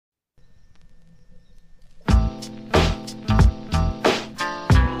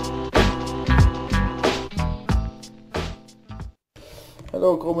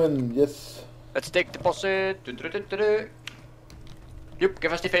Hello, Krommen. Yes. Let's take deposit. Joep,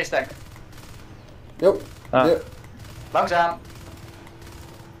 give us die face stack. Yo. Yeah. Langzaam.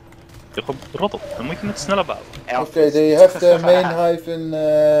 Je rot op, dan moet je het sneller bouwen. Okay, they have the main hive in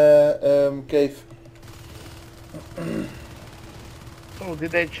cave. So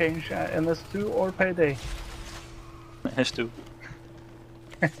did they change NS2 or Payday? S2.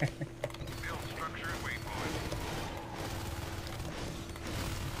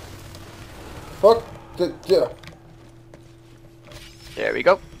 Fuck. Yeah. There we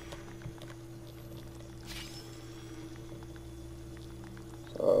go.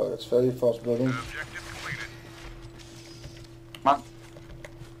 Oh, that's very fast building. Man.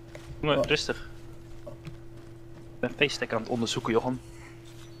 Jongen, rustig. Ik ben facestack aan het onderzoeken, Johan.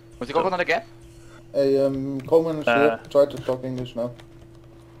 Moet ik ook wel naar de gap? Hey, Krommen is here. Try to talk English now.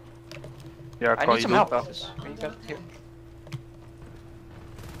 Ja, I kan need je some doen. help, Elvis. Can you get here?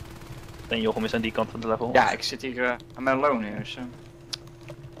 En Jochem is aan die kant van de level. Ja, ik zit hier, I'm alone here, so.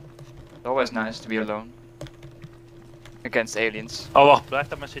 It's always nice to be alone. Against aliens. Oh wacht, blijf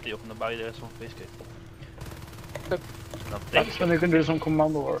daar maar zitten Jochem, dan bouw je de rest van de facecake. That's when you can do some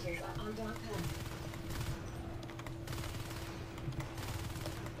commando work.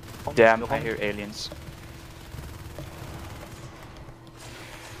 Damn, I hear aliens.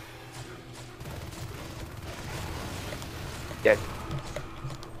 Dead.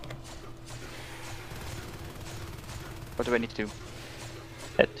 What do I need to do?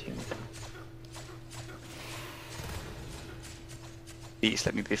 Het. Please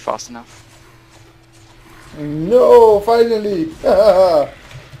let me be fast enough. No, finally!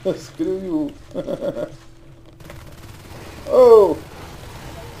 Screw you. Oh!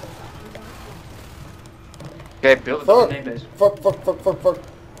 Okay, build Fuck! a name base. Fuck!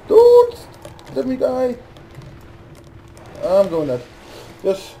 Don't! Let me die! I'm going dead.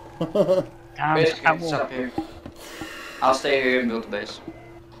 Yes. Basically, it's up here. I'll stay here and build a base.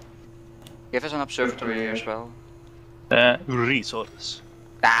 Give us an observatory here as well. Resources.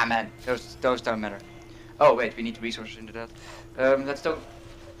 Ah man, those don't matter. Oh wait, we need resources into that. Let's do.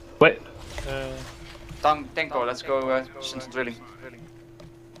 Wait. Tanko, let's go central drilling.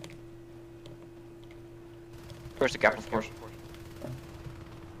 First the gap, of course.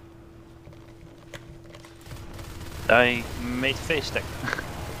 I made facestack.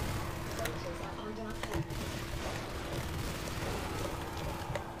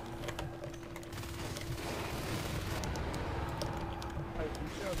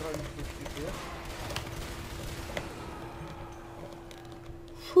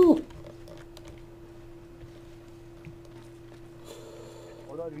 Phew.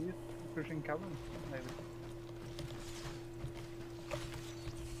 What are we pushing cabin? Maybe.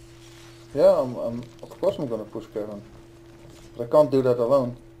 Yeah, of course I'm gonna push Kevin. But I can't do that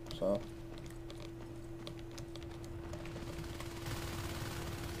alone, so.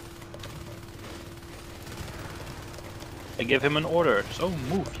 I give him an order, so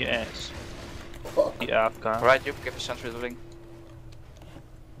move your ass. Fuck. The AFK. Alright, you give us central drilling.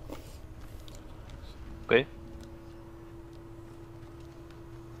 Okay.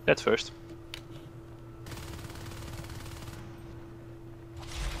 That first.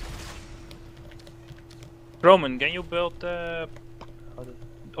 Roman, can you build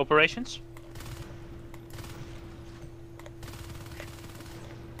operations?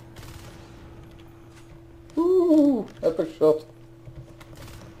 Ooh, epic shot.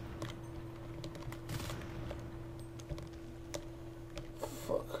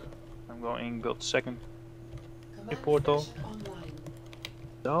 Fuck. I'm going to build second portal.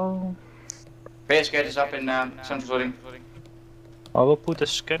 So Base gate is up in central drilling. I will put a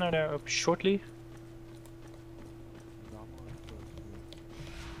scanner there up shortly.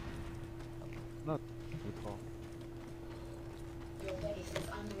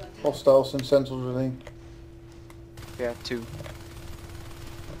 Hostiles in central drilling. Yeah, 2.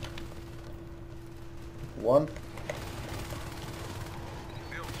 1.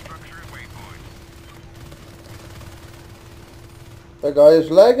 That guy is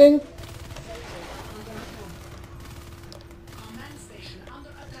lagging.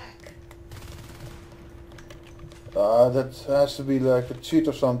 Ah, that has to be like a cheat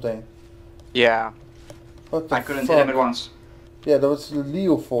or something. Yeah, What the I couldn't fuck? hit him at once. Yeah, that was the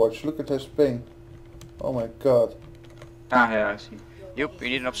Leo Forge. Look at his ping. Oh my god. Ah, yeah, I see. Yup, we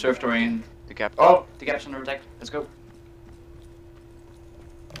need an observatory in the gap. Oh, the gap's under attack. Let's go.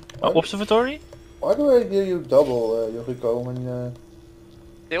 Observatory? Why do I hear you double, Yoriko, when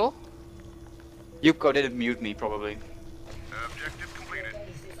Still? Yupko didn't mute me, probably. Objective completed.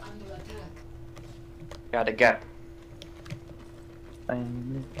 Yeah, the gap.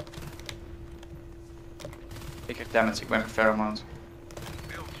 Ik krijg damage, ik ben pheromone.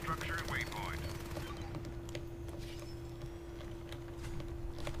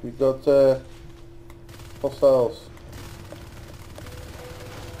 We got hostiles.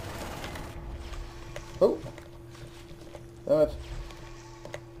 Oh! Damn it.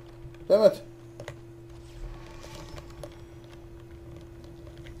 Damn it!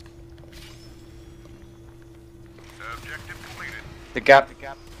 The gap.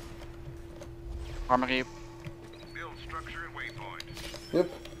 Armory. Yep,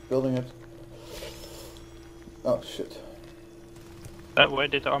 building it. Oh shit. Where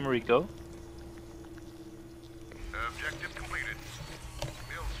did the armory go? Objective completed.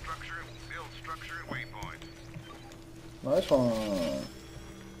 Build structure and waypoint. Nice one.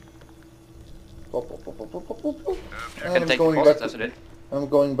 Pop, pop, pop, pop, pop, pop, pop. Can And take going deposits back as it is. I'm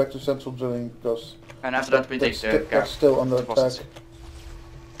going back to central drilling because And after that we take the gap. that's still under Deposits. attack.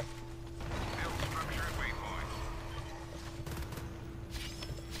 Build structure and waypoint.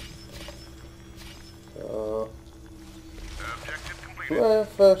 Objective Do completed. I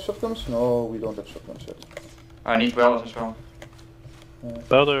have shotguns? No, we don't have shotguns yet. I need welders as well.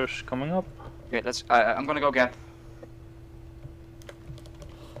 Welders coming up. Okay, let's. I'm gonna go gap.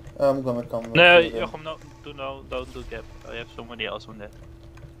 I'm gonna come. No, with them. Jochem, don't do gap. I have somebody else on that.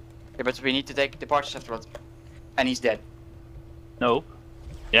 Yeah, but we need to take departures afterwards. And he's dead. No.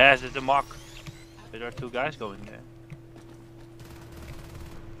 Yes, it's the mark. There are two guys going there.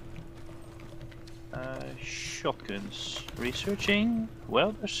 Shotguns. Researching.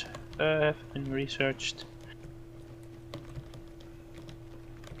 Welders have been researched.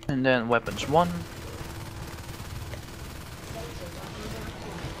 And then weapons 1.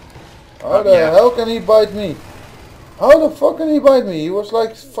 How the Yeah. hell can he bite me? How the fuck can he bite me? He was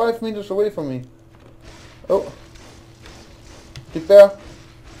like 5 meters away from me. Oh. Prepare.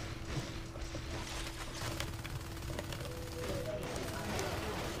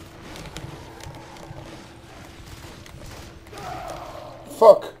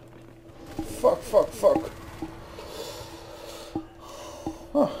 Fuck. Fuck.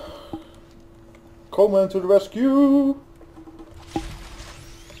 Ah. Coleman to the rescue.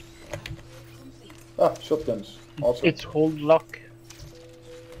 Ah, shotguns. Awesome. It's hold lock.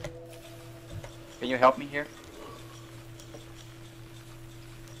 Can you help me here?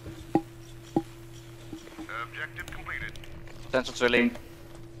 Objective completed. Central drilling.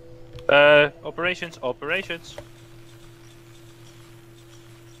 Operations.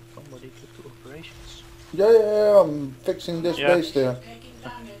 Somebody get to operations. Yeah, I'm fixing this Yeah. base there. Taking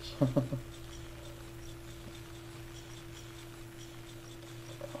damage.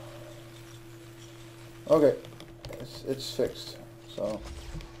 Okay, it's fixed. So,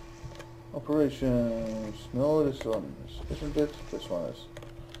 operations. No, this one isn't it? This one is.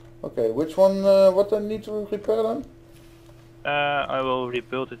 Okay, which one? What I need to repair then? I will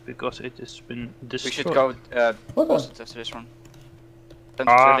rebuild it because it has been We destroyed. should go What then? deposit after this one.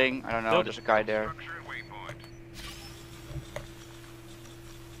 Central Ah, drilling. I don't know. build There's a guy there. Structure and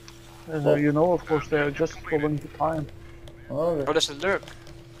waypoint. And you know, of course, they're just following the time. Okay. Oh, there's a lurk.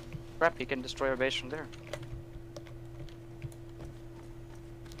 Crap, he can destroy our base from there.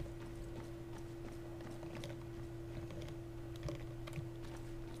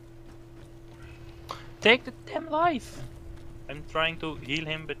 Take the damn life! I'm trying to heal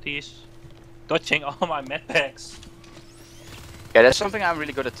him, but he's dodging all my medpacks. Yeah, that's something I'm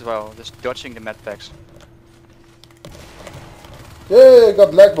really good at as well. Just dodging the medpacks. Yeah,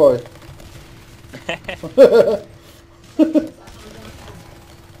 got black boy. Build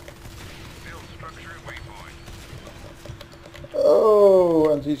structure and waypoint.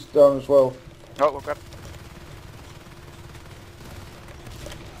 Oh, and he's down as well. Oh, crap.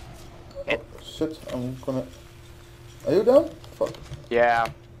 Shit, I'm gonna. Are you down? Fuck. Yeah,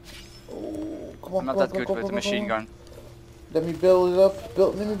 Oh, come I'm on, not come that on, good come with on, the machine come on. gun. Let me build it up.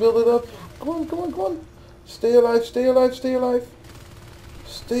 Let me build it up. Come on. Stay alive. Stay alive.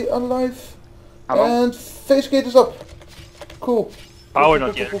 How long? And face gate is up. Cool. Power Cool,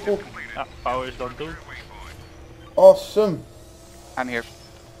 not cool, yet. cool, cool, cool. Ah, power is done too. Awesome. I'm here.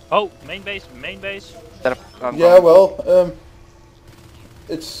 Oh, main base. Set up. Yeah, well,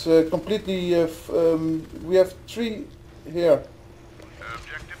 it's completely. We have 3 here.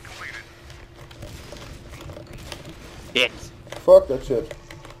 Objective completed. It. Fuck that shit.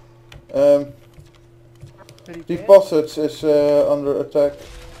 Deposits is under attack.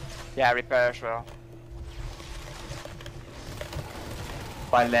 Yeah, repair as well.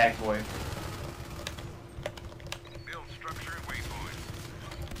 By lag boy. Build structure and waypoint.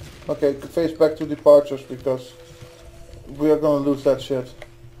 Okay, face back to departures because we are gonna lose that shit.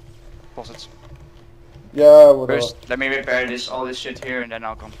 Deposits. Yeah, whatever. First, let me repair all this shit here, and then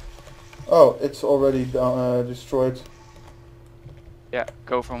I'll come. Oh, it's already destroyed. Yeah,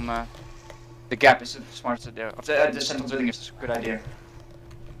 go from the gap is the smartest there. Of the central drilling is a good idea.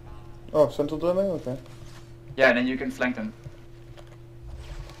 Oh, central drilling? Okay. Yeah, then you can flank them.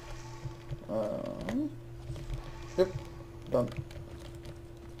 Yep, done.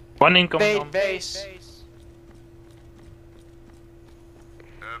 One incoming. Base.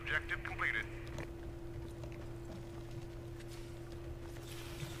 Objective completed.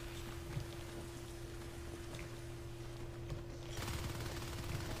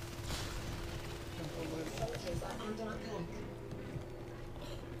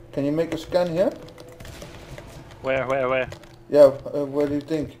 Can you make a scan here? Where? Yeah, where do you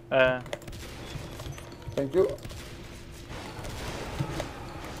think? Thank you.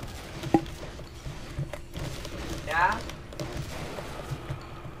 Ja.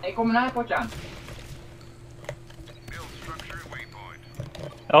 Ik kom naar het potje aan. Build structure at waypoint.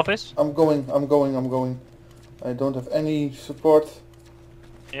 Elvis? I'm going. I don't have any support.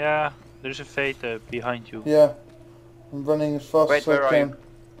 Yeah, there's a fate behind you. Yeah, I'm running as fast Wait, as I where are can. you?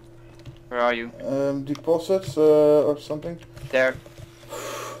 Where are you? Deposits or something. There.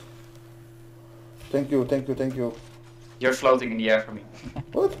 Thank you. You're floating in the air for me.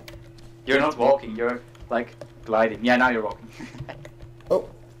 What? You're not walking, you're like gliding. Yeah, now you're walking. Oh.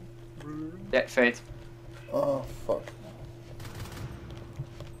 Yeah, fate. Oh, fuck.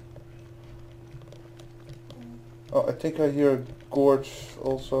 Oh, I think I hear a gorge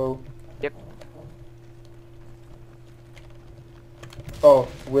also. Yep. Oh,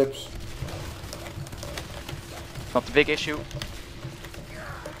 whips. Not the big issue.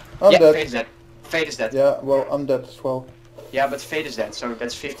 I'm yeah, dead. Fate is dead. Fate is dead. Yeah, well, I'm dead as well. Yeah, but Fate is dead, so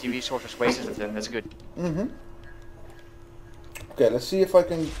that's 50 resources wasted of them. That's good. Mm-hmm. Okay, let's see if I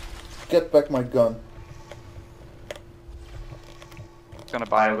can get back my gun. Gonna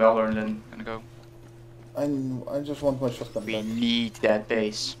buy a welder and then gonna go. I just want my shotgun We back. need that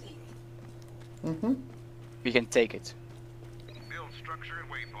base. Mm-hmm. We can take it. Build structure at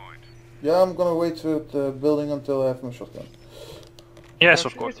waypoint. Yeah, I'm gonna wait to the building until I have my shotgun. Yes,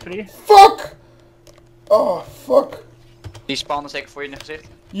 of course. Free. Fuck! Oh, fuck. Die spannen zeker voor je in het gezicht.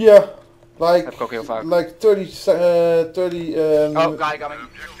 Yeah, like, Heb ik ook heel vaak. like 30, Oh, guy coming.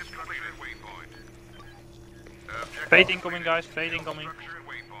 Objective completed at waypoint. Fate incoming, guys. Fate incoming. Structure at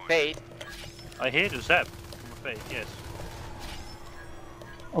waypoint. Fate. I hear the zap from a Fate, yes.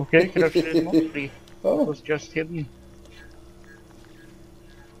 Okay, corruption is not free. It Oh, was just hidden.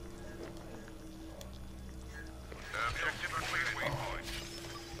 Objective completed at waypoint.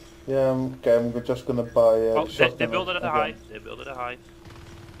 yeah, okay, I'm just gonna buy Oh, the they shotgun built it at a again. hive. They built it at a hive.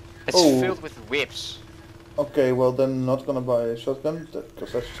 It's Oh. filled with whips. Okay, well then not gonna buy a shotgun,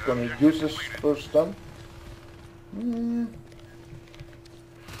 because that's just gonna use this first time.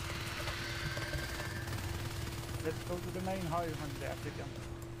 Let's go to the main hive and the applicant.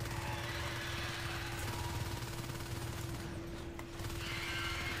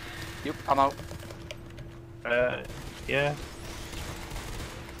 Yep, I'm out. Yeah.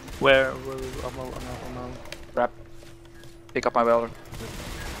 Where I'm out. Grab. Pick up my welder.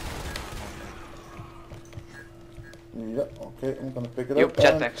 Yeah, okay, I'm gonna pick it Yep, up.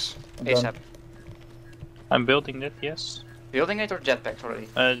 and jetpacks. I'm done. ASAP. I'm building it, yes. Building it or jetpacks already?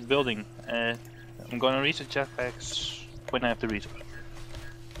 Building. I'm gonna reach the jetpacks when I have the resource.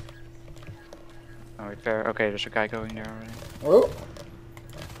 Oh, repair. Okay, there's a guy going there already. Oh,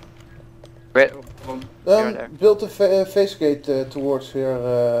 Wait, you're there. build a face gate towards here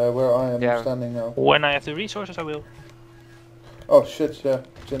where I am Yeah. standing now. When I have the resources, I will. Oh shit, yeah,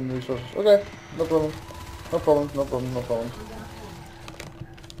 gen resources. Okay, no problem. No problem.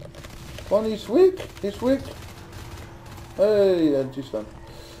 One, he's weak. Hey, and he's done.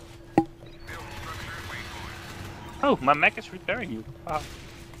 Oh, my mech is repairing you. Wow.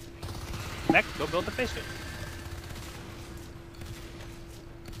 Mech, go build the face gate.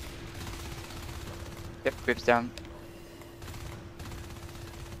 Yep, whips down.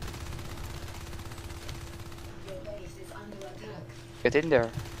 Get in there.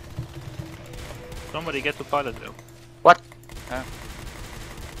 Somebody get to pilot drill. What?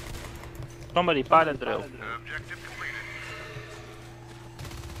 Somebody pilot drill. Objective completed.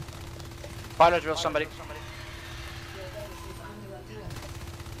 Pilot drill somebody.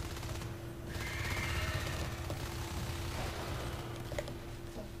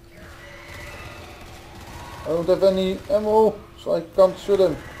 I don't have any ammo, so I can't shoot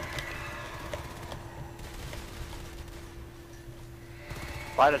him.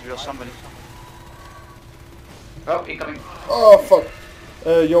 Pilot drill somebody. Oh, incoming. Oh fuck!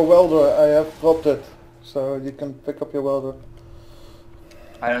 Your welder, I have dropped it. So you can pick up your welder.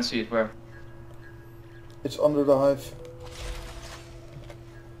 I don't see it, where? It's under the hive.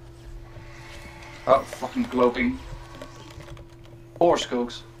 Oh, fucking gloating. 4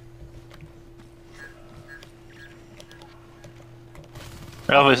 skulks.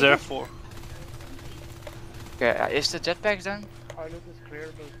 Elvis, there are 4. Okay, is the jetpacks done? Alot is clear,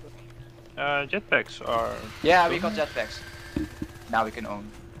 but Jetpacks are... Yeah, we got jetpacks. Now we can own.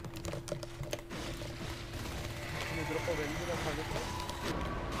 can you drop a welder at Alot?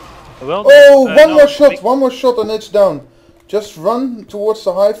 Well, Oh, no, one more shot and it's down. Just run towards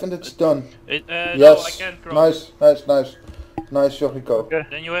the hive and it's done. No, I Yes, can't cross. nice, nice, nice. Nice, Yoriko. Okay.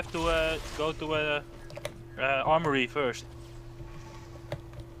 Then you have to go to armory first.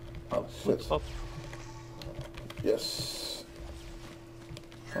 Oh shit. Stop. Yes.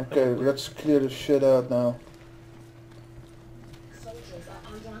 Okay, let's clear the shit out now. Soldiers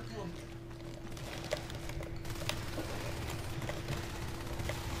are under attack.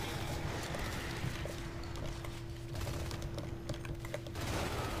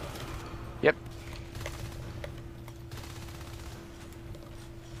 Yep.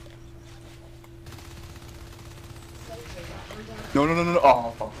 Soldiers are under attack. No.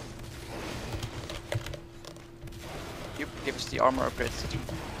 Oh, fuck. You give us the armor upgrade.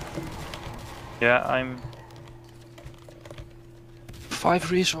 Yeah, I'm...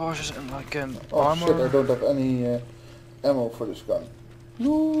 5 resources and I can Oh armor... shit, I don't have any ammo for this gun.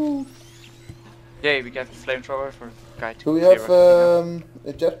 No. Yeah, we get a flamethrower for guy to Do we clear have everything up.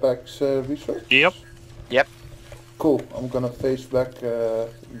 a jetpacks research? Yep. Yep. Cool, I'm gonna face back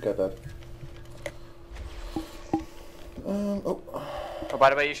get that. Oh. Oh, by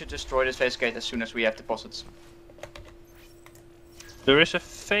the way, you should destroy this face gate as soon as we have deposits. There is a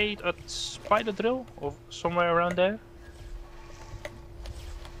fade at Spider Drill or somewhere around there.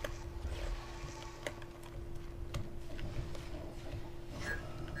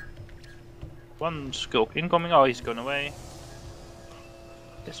 One skulk incoming. Oh, he's gone away.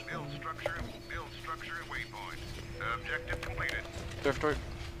 This Build one. structure at waypoint. Objective completed. Observatory.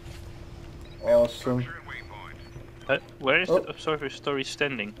 Awesome. Structure at waypoint. Where is Oh. the observatory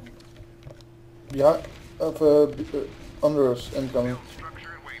standing? Yeah, of under us incoming. Build structure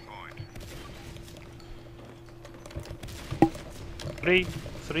at waypoint.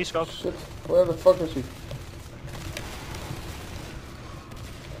 3 scouts. Shit, where the fuck is he?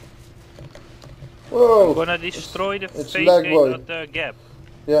 Whoa! I'm gonna destroy the it's face lag gate boy. at the gap.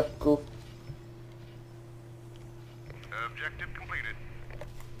 Yeah, cool. Objective completed.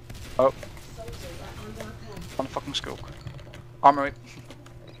 Oh, Soldiers are under attack. one fucking skulk. Armory.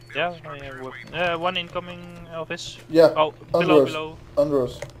 Yeah, one incoming, Elvis. Yeah, Oh, under below, us. below. Under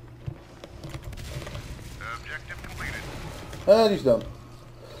us. Objective completed. And he's done.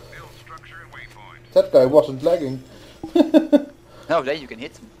 Build structure at waypoint. That guy wasn't lagging. No, there you can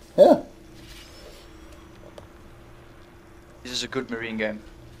hit them. Yeah. This is a good marine game.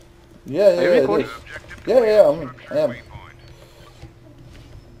 Yeah, Are you yeah, it recording? is. Objective Yeah, yeah, completed. I am. Waypoint.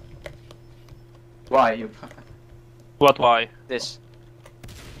 Why you? What, why? This.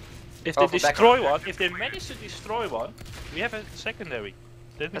 If Oh, they for destroy backup. one, if they manage to destroy one, we have a secondary.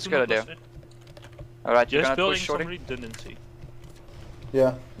 Then we That's do a good not idea. lose it. Alright, you're Just gonna building push some shorty? redundancy.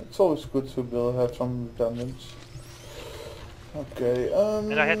 Yeah, it's always good to have some redundancy. Okay,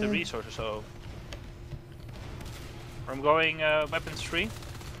 And I had the resources, so... I'm going weapons 3.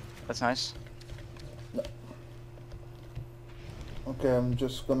 That's nice. Okay, I'm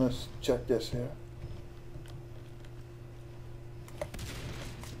just gonna check this here.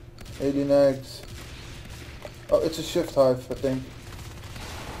 18 eggs. Oh, it's a shift hive, I think.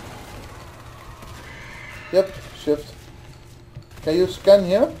 Yep, shift. Can you scan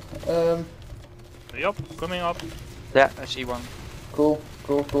here? Yup, coming up. Yeah, I see one. Cool,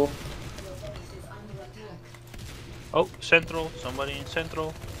 cool, cool. Your base is under attack. Oh, central, somebody in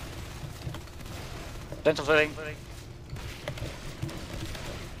central. Dental filling.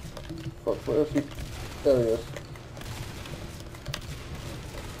 Fuck, where is he? There he is.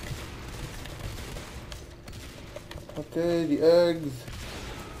 Okay, the eggs.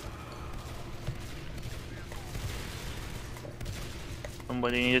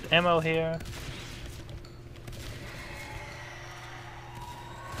 Somebody needed ammo here.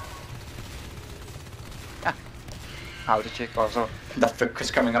 How did you also? That book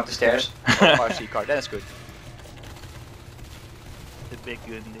is coming up the stairs. RC car, that is good. The big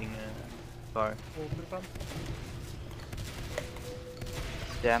gunning car. Overpump.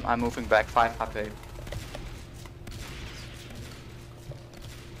 Damn, I'm moving back 5 HP.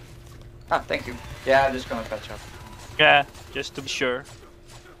 Ah, thank you. Yeah, I'm just gonna catch up. Yeah, just to be sure.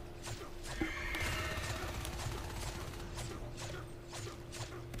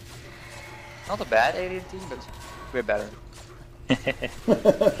 Not a bad alien team, but we're better.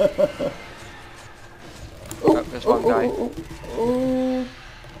 Oh, there's one guy.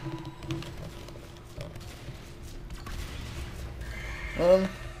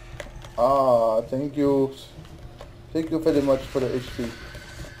 Thank you. Thank you very much for the HP.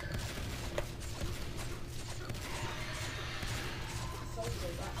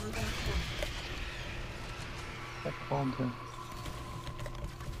 Soldiers are under attack.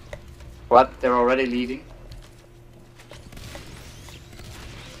 What? They're already leaving?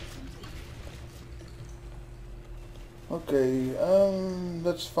 Okay,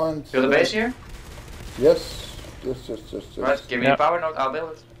 let's find... Build a base here? Yes. Yes. Right, give me a power node, I'll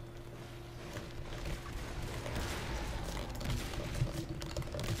build it.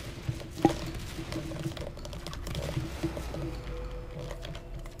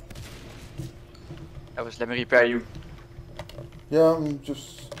 Elvis, let me repair you. Yeah, I'm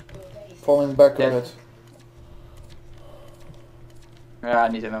just falling back a Yeah. bit. Yeah, I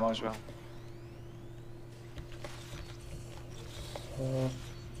need an ammo as well.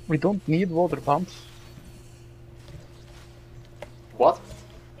 We don't need water bombs. What?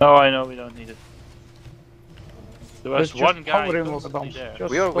 Oh, I know we don't need it. There was Just one guy power in water constantly bombs. there.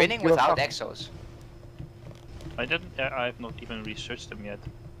 Just We are don't winning give a without fuck. exos. I didn't. I have not even researched them yet.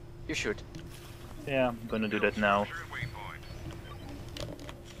 You should. Yeah, I'm gonna do that now.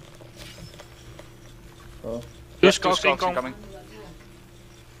 Oh. Yes, Two skulks incoming. Under attack.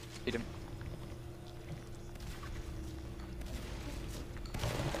 Hit him.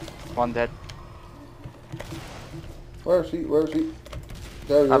 One dead. Where is he? Where is he?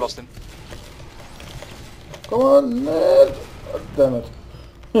 There he is. I lost him. Come on, Ned! Oh, damn it.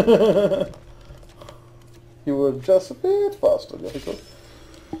 You were just a bit faster, Jericho.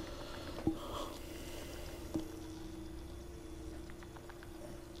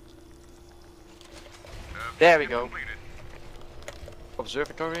 There we go.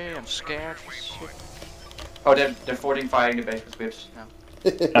 Observatory, I'm scared. Shit. Oh, they're fortifying the base with whips now.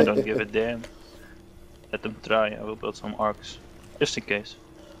 I don't give a damn. Let them try. I will build some arcs, just in case.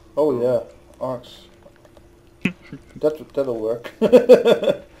 Oh yeah, arcs. That'll work.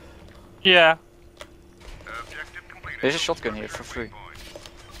 Yeah. Objective completed. There's a shotgun here for free.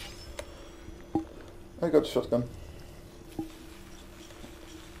 I got a shotgun.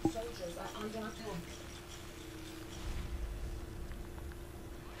 Soldiers are under attack.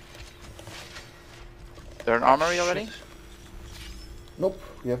 They're an armory already? Nope,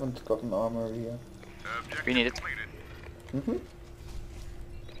 we haven't got an armor here. Objective We need it. completed. Mm-hmm.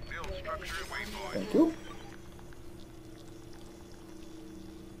 Build structure at waypoint. Thank you.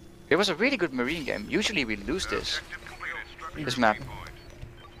 It was a really good marine game. Usually we lose this. Objective completed. Structure This at map. waypoint. I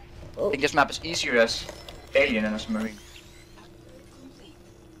Oh, think this map is easier as alien than as marine.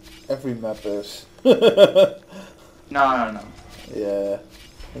 every map is. No. Yeah.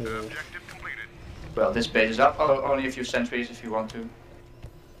 Objective completed. Well, this base is up. Only a few sentries if you want to.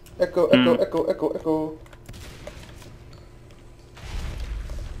 Echo, echo.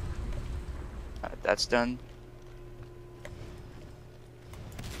 That's done.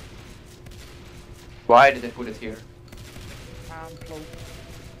 Why did they put it here?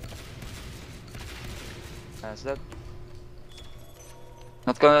 That's that.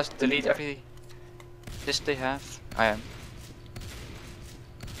 Not gonna delete every list they have. I am.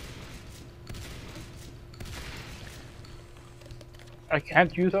 I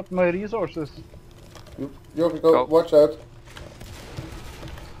can't use up my resources. Jericho, Go. watch out.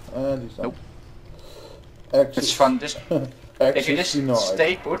 And he's done. Nope. Actually, It's fun. Just if you just denied.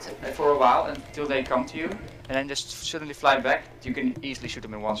 stay put for a while until they come to you, and then just suddenly fly back, you can easily shoot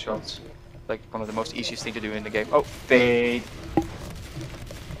them in one shot. It's like one of the most easiest thing to do in the game. Oh, fade.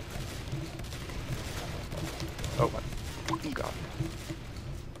 Oh my fucking god.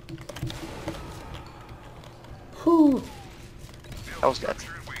 Whew. That was that.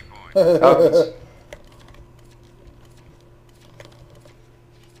 Structure at waypoint. Oh, it's-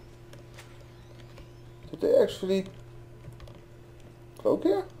 Did they actually cloak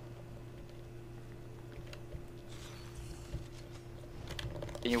here?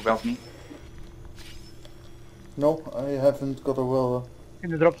 Can you weld me? No, I haven't got a welder. Can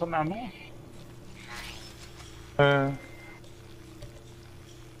you drop some ammo?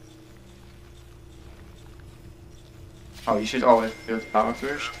 Oh, you should always build power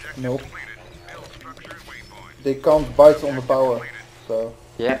first. Nope. Completed. Build structure at waypoint. They can't bite on the power, so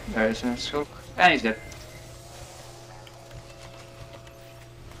Yeah, there is a scope. And he's dead.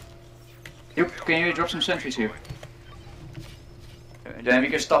 You, can you drop some sentries here? Then we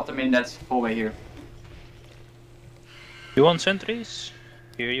can stop them in that hallway here. You want sentries?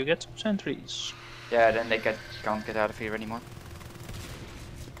 Here you get some sentries. Yeah, then they can't get out of here anymore.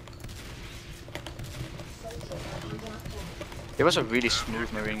 It was a really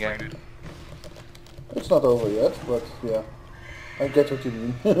smooth marine game. It's not over yet, but yeah. I get what you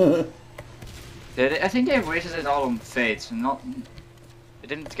mean. I think they wasted it all on Fates, and not. They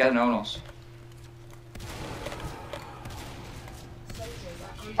didn't get no-nos.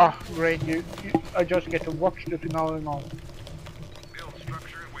 Ah, great, I just get to watch the finale now. Build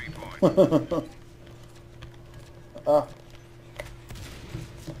structure at waypoint. Ah.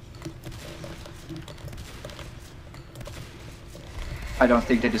 I don't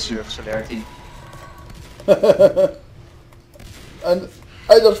think they deserve celerity. And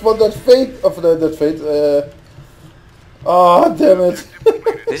I just want that fate of that fate. Ah, damn it.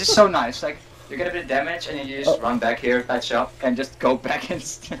 This is so nice. Like you get a bit of damage and then you just run back here, patch up, and just go back and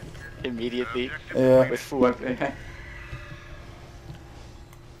immediately Yeah. with full weapon.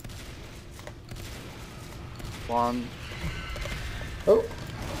 One, Oh.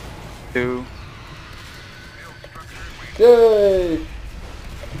 2. Yay.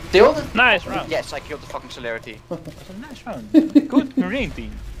 Killed it? Nice round. Yes, I killed the fucking celerity. That's a nice round. Good marine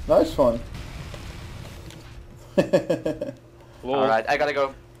team. Nice fun. Alright, I gotta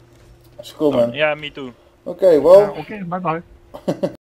go. It's cool, man. Yeah, me too. Okay, well. Okay, bye bye.